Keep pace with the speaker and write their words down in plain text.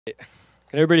Can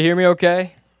everybody hear me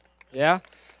okay? Yeah?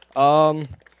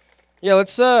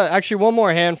 Let's actually one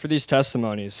more hand for these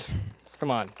testimonies. Come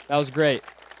on, that was great.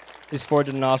 These four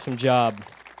did an awesome job.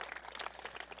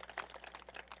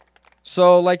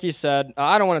 So, like he said,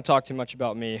 I don't want to talk too much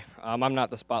about me. I'm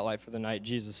not the spotlight for the night,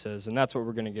 Jesus is, and that's what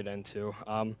we're going to get into.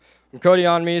 I'm Cody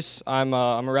Ohmneiss. I'm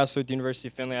a wrestler at the University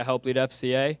of Findlay. I help lead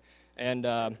FCA, and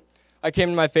I came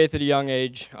to my faith at a young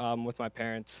age with my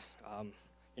parents.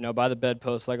 By the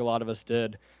bedpost, like a lot of us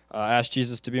did. Asked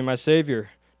Jesus to be my Savior.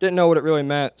 Didn't know what it really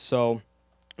meant, so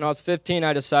when I was 15,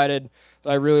 I decided that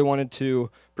I really wanted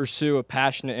to pursue a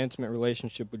passionate, intimate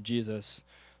relationship with Jesus.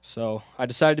 So I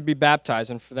decided to be baptized,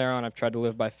 and from there on, I've tried to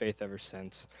live by faith ever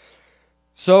since.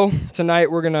 So tonight,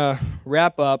 we're going to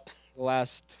wrap up the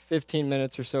last 15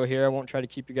 minutes or so here. I won't try to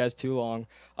keep you guys too long.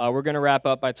 We're going to wrap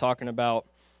up by talking about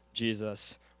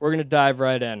Jesus. We're going to dive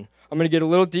right in. I'm going to get a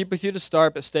little deep with you to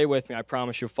start, but stay with me. I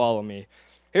promise you'll follow me.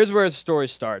 Here's where the story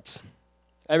starts.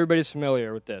 Everybody's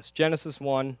familiar with this. Genesis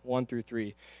 1 through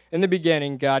 3. In the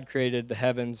beginning, God created the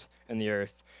heavens and the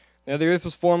earth. Now the earth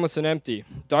was formless and empty.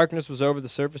 Darkness was over the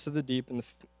surface of the deep, and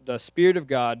the Spirit of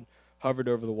God hovered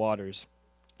over the waters.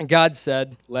 And God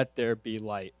said, "Let there be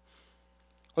light."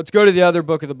 Let's go to the other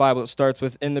book of the Bible. It starts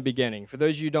with "in the beginning." For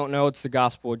those of you who don't know, it's the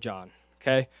Gospel of John.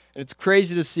 Okay? And it's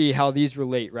crazy to see how these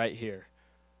relate right here.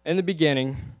 In the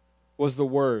beginning was the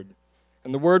Word,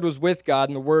 and the Word was with God,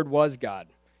 and the Word was God.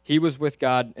 He was with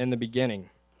God in the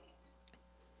beginning.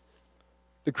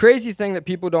 The crazy thing that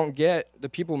people don't get,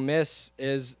 that people miss,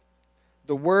 is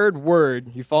the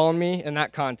word, you follow me in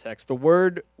that context? The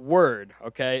word,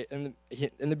 okay? In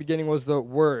the beginning was the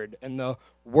Word, and the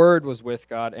Word was with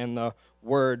God, and the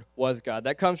Word was God.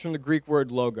 That comes from the Greek word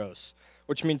logos,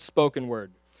 which means spoken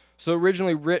word. So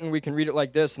originally written, we can read it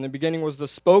like this. In the beginning was the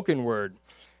spoken word,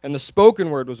 and the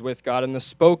spoken word was with God, and the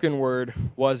spoken word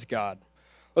was God.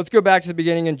 Let's go back to the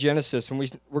beginning in Genesis, and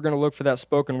we're going to look for that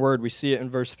spoken word. We see it in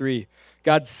verse 3.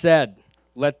 God said,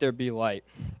 "Let there be light."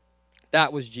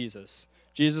 That was Jesus.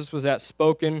 Jesus was that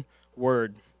spoken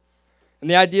word. And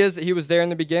the idea is that he was there in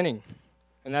the beginning.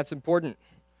 And that's important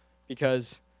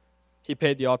because he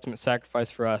paid the ultimate sacrifice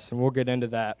for us, and we'll get into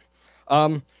that.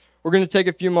 We're going to take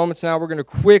a few moments now. We're going to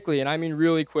quickly, and I mean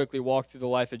really quickly, walk through the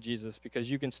life of Jesus because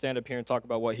you can stand up here and talk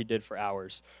about what he did for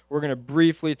hours. We're going to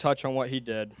briefly touch on what he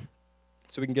did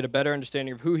so we can get a better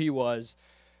understanding of who he was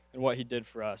and what he did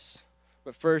for us.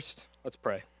 But first, let's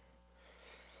pray.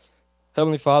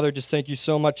 Heavenly Father, just thank you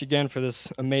so much again for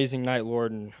this amazing night,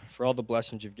 Lord, and for all the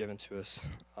blessings you've given to us.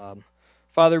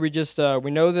 Father, we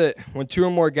know that when two or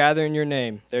more gather in your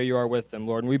name, there you are with them,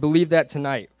 Lord, and we believe that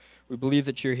tonight. We believe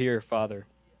that you're here, Father.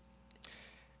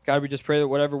 God, we just pray that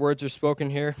whatever words are spoken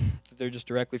here, that they're just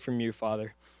directly from you,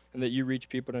 Father, and that you reach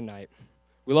people tonight.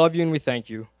 We love you and we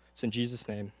thank you. It's in Jesus'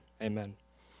 name, amen.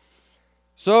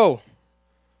 So,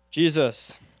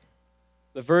 Jesus,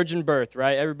 the virgin birth,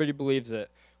 right? Everybody believes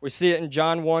it. We see it in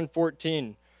John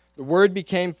 1:14. The Word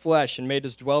became flesh and made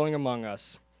his dwelling among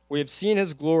us. We have seen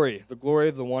his glory, the glory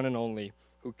of the one and only,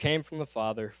 who came from the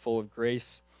Father, full of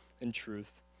grace and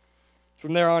truth.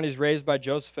 From there on, he's raised by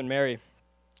Joseph and Mary.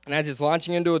 And as he's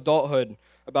launching into adulthood,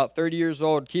 about 30 years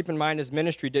old, keep in mind his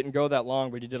ministry didn't go that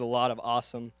long, but he did a lot of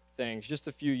awesome things. Just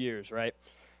a few years, right?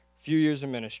 A few years of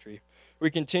ministry. We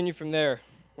continue from there.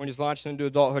 When he's launched into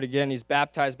adulthood again, he's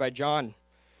baptized by John.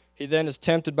 He then is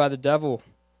tempted by the devil,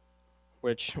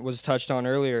 which was touched on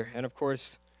earlier. And of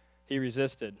course, he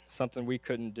resisted, something we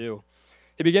couldn't do.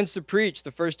 He begins to preach.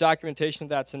 The first documentation of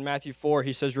that's in Matthew 4.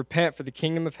 He says, "Repent, for the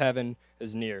kingdom of heaven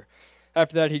is near."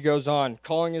 After that, he goes on,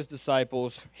 calling his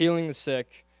disciples, healing the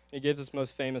sick. He gives his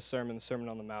most famous sermon, the Sermon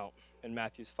on the Mount, in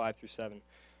Matthews 5 through 7.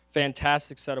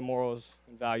 Fantastic set of morals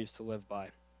and values to live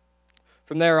by.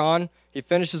 From there on, he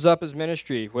finishes up his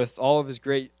ministry with all of his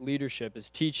great leadership, his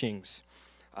teachings,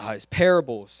 his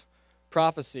parables,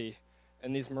 prophecy,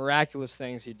 and these miraculous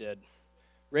things he did.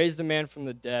 Raised a man from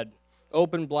the dead,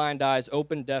 opened blind eyes,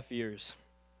 opened deaf ears.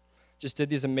 Just did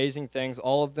these amazing things.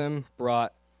 All of them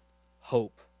brought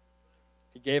hope.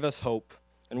 He gave us hope.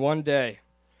 And one day,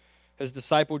 his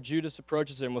disciple Judas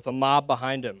approaches him with a mob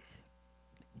behind him.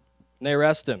 And they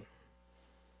arrest him.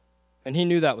 And he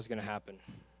knew that was going to happen.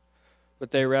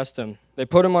 But they arrest him. They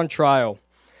put him on trial.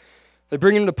 They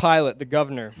bring him to Pilate, the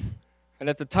governor. And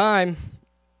at the time,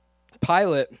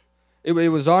 Pilate, it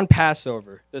was on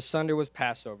Passover. This Sunday was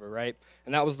Passover, right?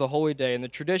 And that was the holy day. And the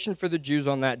tradition for the Jews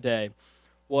on that day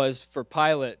was for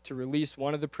Pilate to release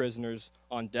one of the prisoners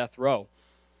on death row.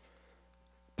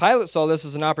 Pilate saw this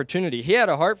as an opportunity. He had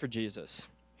a heart for Jesus.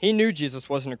 He knew Jesus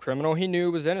wasn't a criminal. He knew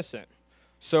he was innocent.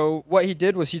 So what he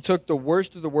did was he took the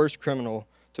worst of the worst criminal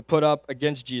to put up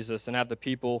against Jesus and have the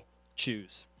people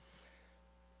choose.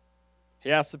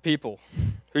 He asked the people,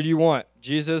 who do you want,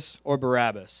 Jesus or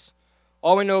Barabbas?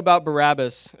 All we know about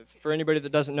Barabbas, for anybody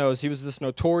that doesn't know, is he was this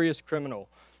notorious criminal,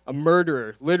 a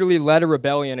murderer, literally led a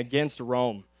rebellion against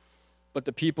Rome. But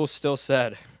the people still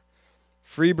said,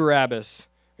 free Barabbas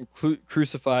and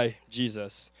crucify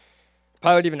Jesus.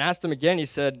 Pilate even asked him again. He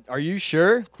said, are you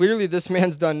sure? Clearly this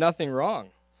man's done nothing wrong.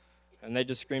 And they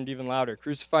just screamed even louder,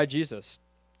 crucify Jesus.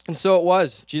 And so it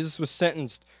was. Jesus was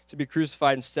sentenced to be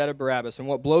crucified instead of Barabbas. And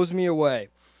what blows me away,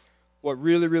 what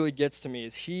really, really gets to me,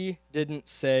 is he didn't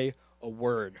say a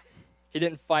word. He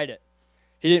didn't fight it.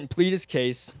 He didn't plead his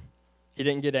case. He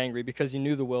didn't get angry because he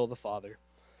knew the will of the Father.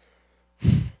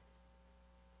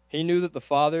 He knew that the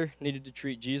Father needed to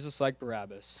treat Jesus like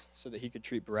Barabbas so that he could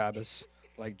treat Barabbas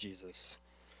like Jesus.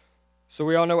 So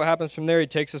we all know what happens from there. He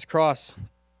takes his cross.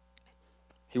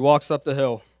 He walks up the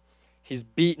hill. He's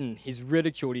beaten. He's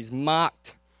ridiculed. He's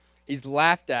mocked. He's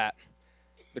laughed at.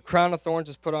 The crown of thorns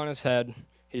is put on his head.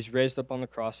 He's raised up on the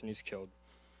cross and he's killed.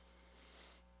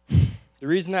 The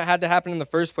reason that had to happen in the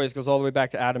first place goes all the way back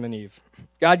to Adam and Eve.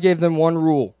 God gave them one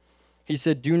rule. He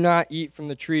said, do not eat from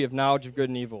the tree of knowledge of good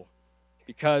and evil,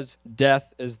 because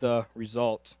death is the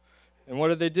result. And what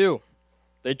did they do?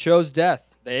 They chose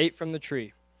death. They ate from the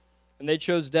tree. And they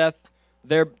chose death.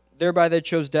 Thereby they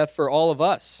chose death for all of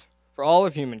us, for all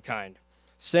of humankind.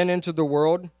 Sin entered the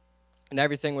world, and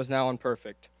everything was now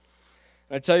imperfect.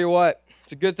 And I tell you what,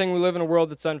 it's a good thing we live in a world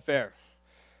that's unfair.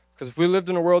 Because if we lived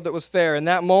in a world that was fair, in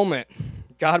that moment,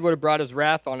 God would have brought his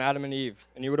wrath on Adam and Eve,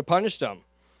 and he would have punished them.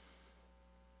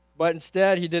 But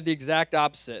instead, he did the exact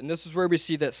opposite. And this is where we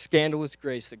see that scandalous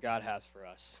grace that God has for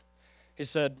us. He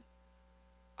said,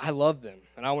 I love them,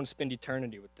 and I want to spend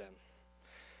eternity with them.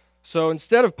 So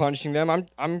instead of punishing them,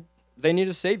 they need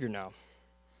a Savior now.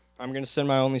 I'm going to send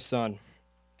my only Son.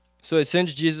 So he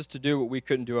sends Jesus to do what we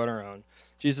couldn't do on our own.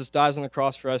 Jesus dies on the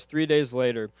cross for us. 3 days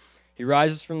later, he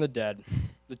rises from the dead.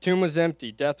 The tomb was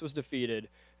empty, death was defeated,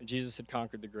 and Jesus had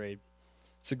conquered the grave.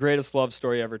 It's the greatest love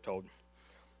story ever told.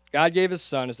 God gave his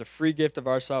Son as a free gift of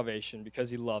our salvation because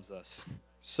he loves us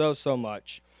so, so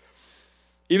much.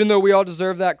 Even though we all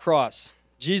deserve that cross,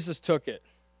 Jesus took it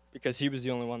because he was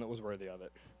the only one that was worthy of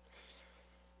it.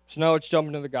 So now let's jump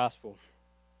into the gospel.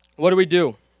 What do we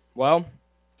do? Well,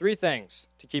 3 things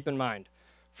to keep in mind.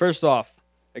 First off,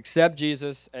 accept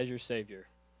Jesus as your Savior.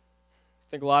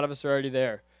 I think a lot of us are already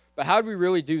there. But how do we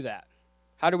really do that?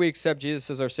 How do we accept Jesus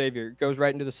as our Savior? It goes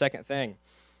right into the second thing.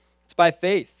 It's by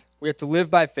faith. We have to live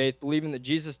by faith, believing that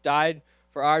Jesus died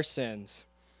for our sins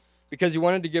because he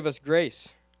wanted to give us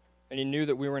grace, and he knew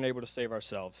that we weren't able to save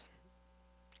ourselves.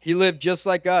 He lived just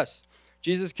like us.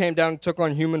 Jesus came down and took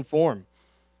on human form.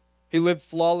 He lived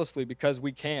flawlessly because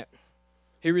we can't.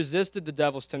 He resisted the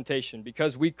devil's temptation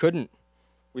because we couldn't.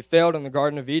 We failed in the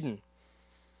Garden of Eden.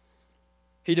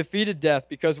 He defeated death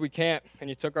because we can't, and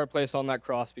he took our place on that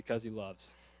cross because he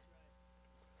loves.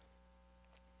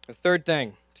 The third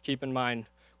thing to keep in mind,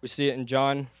 we see it in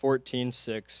John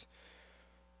 14:6.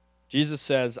 Jesus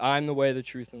says, I'm the way, the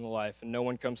truth, and the life, and no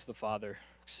one comes to the Father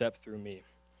except through me.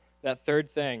 That third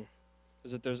thing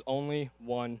is that there's only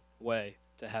one way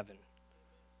to heaven.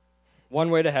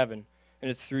 One way to heaven, and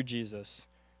it's through Jesus.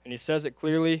 And he says it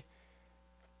clearly,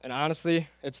 and honestly,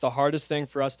 it's the hardest thing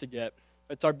for us to get.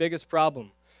 It's our biggest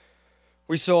problem.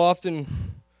 We so often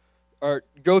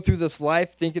go through this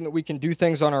life thinking that we can do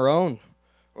things on our own.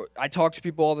 I talk to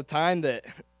people all the time that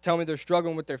tell me they're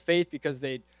struggling with their faith because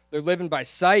they're living by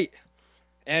sight.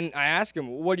 And I ask them,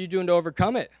 what are you doing to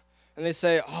overcome it? And they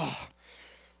say,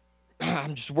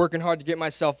 I'm just working hard to get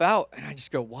myself out. And I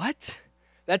just go, what?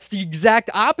 That's the exact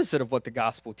opposite of what the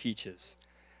gospel teaches.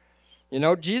 You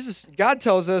know, God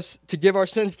tells us to give our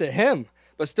sins to him,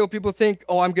 but still people think,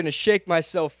 I'm going to shake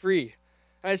myself free.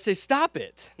 And I say, stop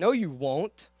it. No, you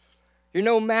won't. You're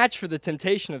no match for the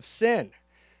temptation of sin.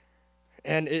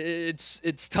 And it's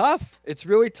tough. It's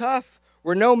really tough.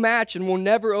 We're no match, and we'll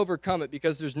never overcome it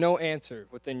because there's no answer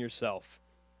within yourself.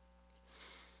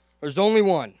 There's only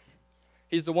one.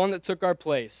 He's the one that took our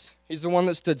place. He's the one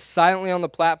that stood silently on the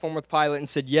platform with Pilate and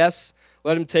said, yes,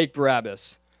 let him take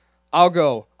Barabbas. I'll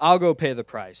go pay the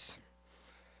price.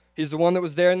 He's the one that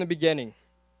was there in the beginning.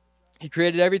 He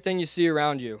created everything you see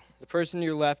around you, the person to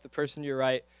your left, the person to your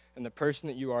right, and the person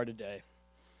that you are today.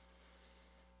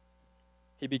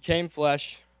 He became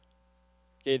flesh,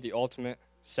 gave the ultimate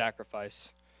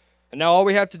sacrifice. And now all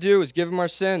we have to do is give him our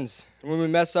sins. And when we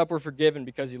mess up, we're forgiven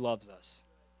because he loves us.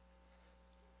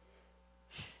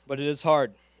 But it is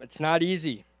hard. It's not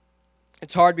easy.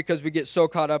 It's hard because we get so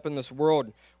caught up in this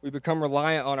world. We become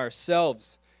reliant on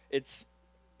ourselves. It's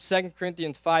 2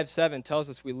 Corinthians 5:7 tells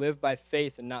us we live by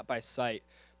faith and not by sight.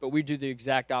 But we do the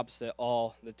exact opposite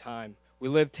all the time. We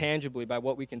live tangibly by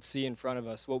what we can see in front of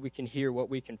us, what we can hear, what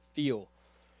we can feel.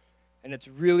 And it's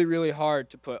really, really hard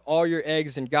to put all your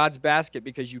eggs in God's basket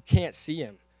because you can't see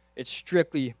him. It's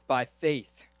strictly by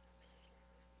faith.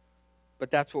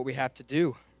 But that's what we have to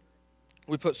do.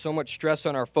 We put so much stress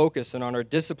on our focus and on our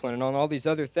discipline and on all these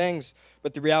other things,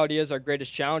 but the reality is our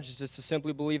greatest challenge is just to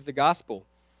simply believe the gospel.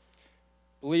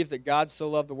 Believe that God so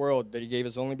loved the world that he gave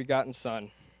his only begotten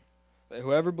Son, that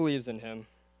whoever believes in him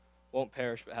won't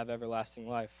perish but have everlasting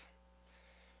life.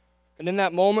 And in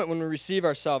that moment when we receive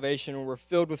our salvation, when we're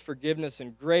filled with forgiveness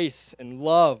and grace and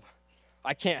love,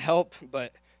 I can't help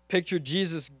but picture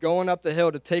Jesus going up the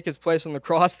hill to take his place on the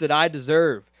cross that I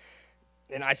deserve.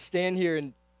 And I stand here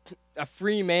and a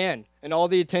free man, and all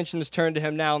the attention is turned to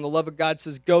him now, and the love of God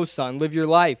says, go, son, live your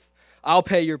life. I'll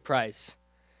pay your price.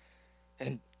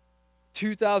 And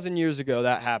 2,000 years ago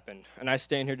that happened, and I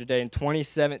stand here today in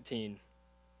 2017.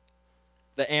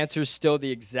 The answer is still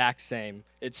the exact same.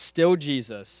 It's still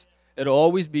Jesus. It'll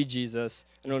always be Jesus,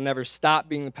 and it'll never stop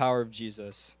being the power of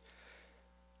Jesus.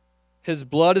 His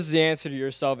blood is the answer to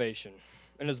your salvation,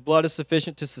 and his blood is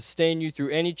sufficient to sustain you through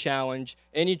any challenge,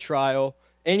 any trial,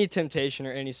 any temptation,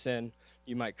 or any sin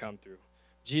you might come through.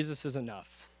 Jesus is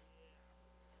enough.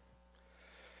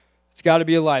 It's got to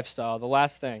be a lifestyle. The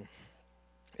last thing.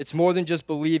 It's more than just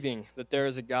believing that there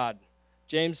is a God.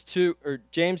 James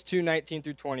 2:19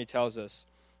 through 20 tells us,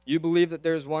 you believe that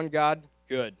there is one God?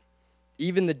 Good.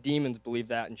 Even the demons believe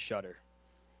that and shudder.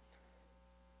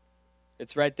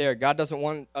 It's right there. God doesn't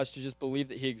want us to just believe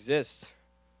that he exists.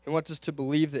 He wants us to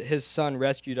believe that his Son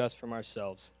rescued us from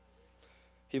ourselves.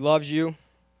 He loves you.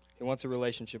 He wants a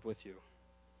relationship with you.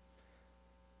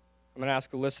 I'm going to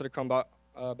ask Alyssa to come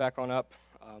back on up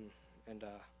and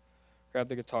grab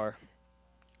the guitar.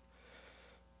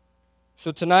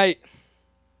 So tonight,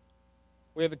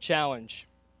 we have a challenge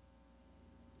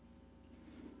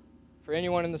for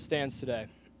anyone in the stands today.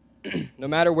 No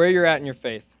matter where you're at in your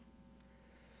faith,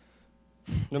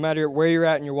 no matter where you're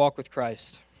at in your walk with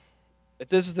Christ, if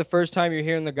this is the first time you're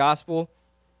hearing the gospel,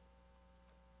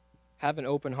 have an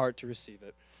open heart to receive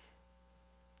it.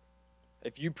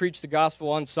 If you preach the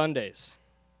gospel on Sundays,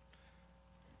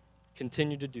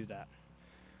 continue to do that.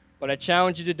 But I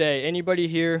challenge you today, anybody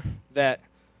here that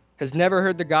has never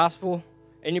heard the gospel,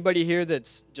 anybody here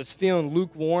that's just feeling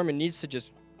lukewarm and needs to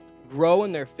just grow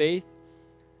in their faith,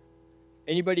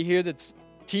 anybody here that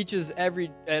teaches at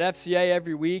FCA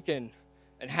every week and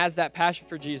has that passion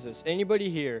for Jesus, anybody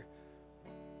here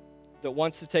that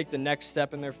wants to take the next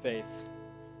step in their faith,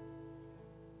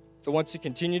 that wants to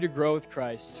continue to grow with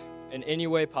Christ in any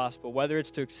way possible, whether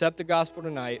it's to accept the gospel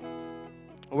tonight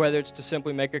or whether it's to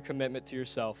simply make a commitment to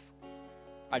yourself,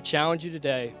 I challenge you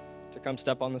today to come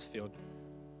step on this field.